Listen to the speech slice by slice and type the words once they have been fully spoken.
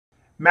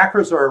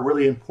Macros are a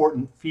really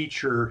important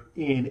feature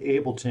in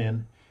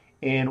Ableton,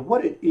 and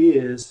what it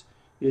is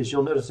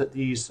you'll notice that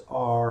these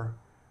are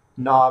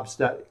knobs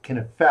that can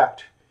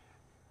affect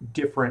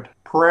different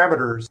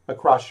parameters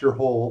across your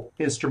whole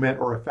instrument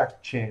or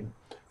effect chain.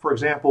 For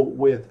example,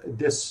 with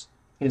this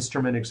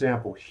instrument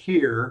example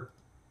here,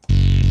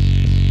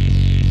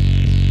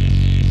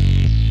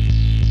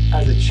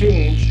 as a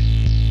change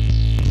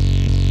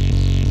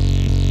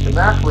the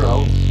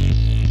macro,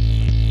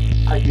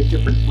 I get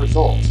different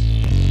results.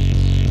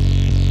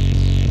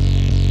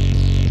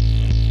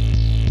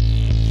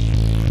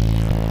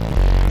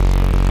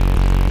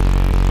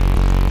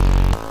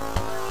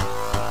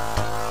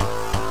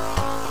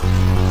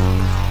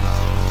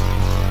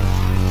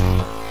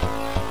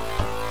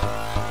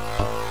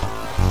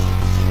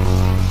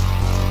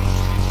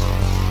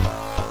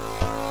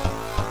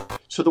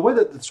 So the way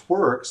that this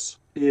works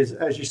is,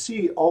 as you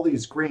see all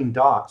these green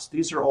dots,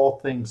 these are all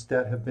things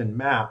that have been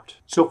mapped.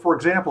 So for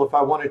example, if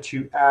I wanted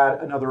to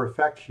add another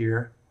effect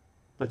here,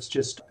 let's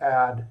just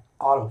add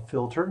auto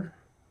filter.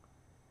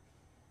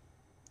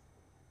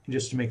 And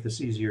just to make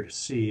this easier to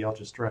see, I'll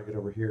just drag it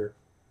over here.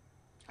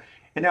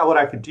 And now what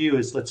I could do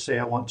is, let's say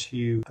I want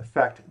to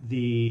affect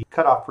the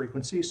cutoff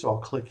frequency, so I'll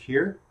click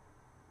here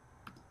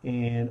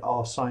and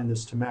I'll assign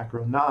this to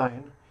macro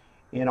 9,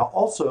 and I'll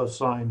also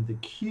assign the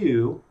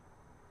Q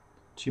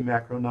to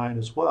macro 9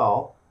 as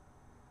well.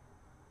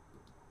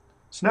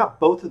 So now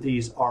both of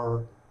these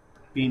are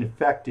being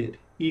affected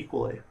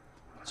equally.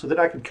 So that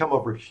I could come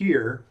over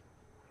here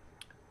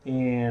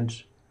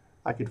and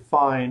I could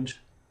find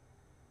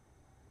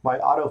my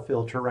auto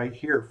filter right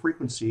here,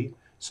 frequency,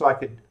 so I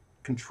could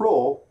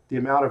control the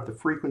amount of the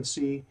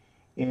frequency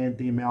and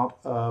the amount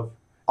of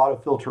auto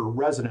filter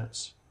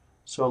resonance.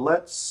 So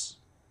let's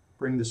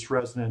bring this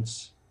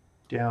resonance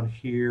down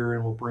here,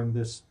 and we'll bring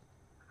this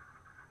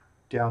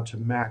down to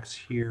max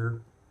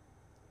here,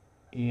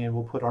 and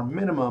we'll put our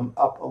minimum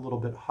up a little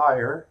bit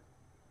higher.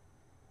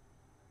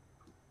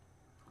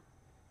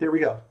 There we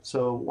go.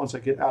 So once I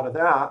get out of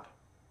that,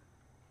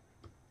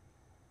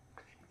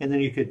 and then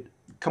you could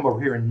come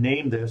over here and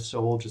name this, so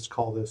we'll just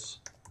call this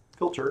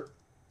filter.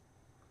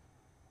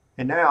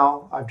 And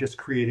now I've just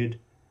created,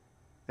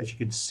 as you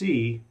can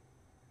see,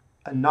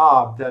 a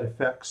knob that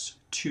affects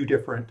two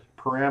different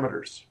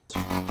parameters.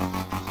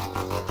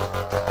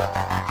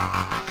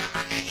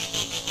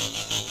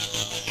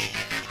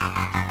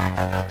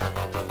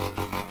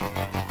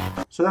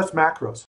 So that's macros.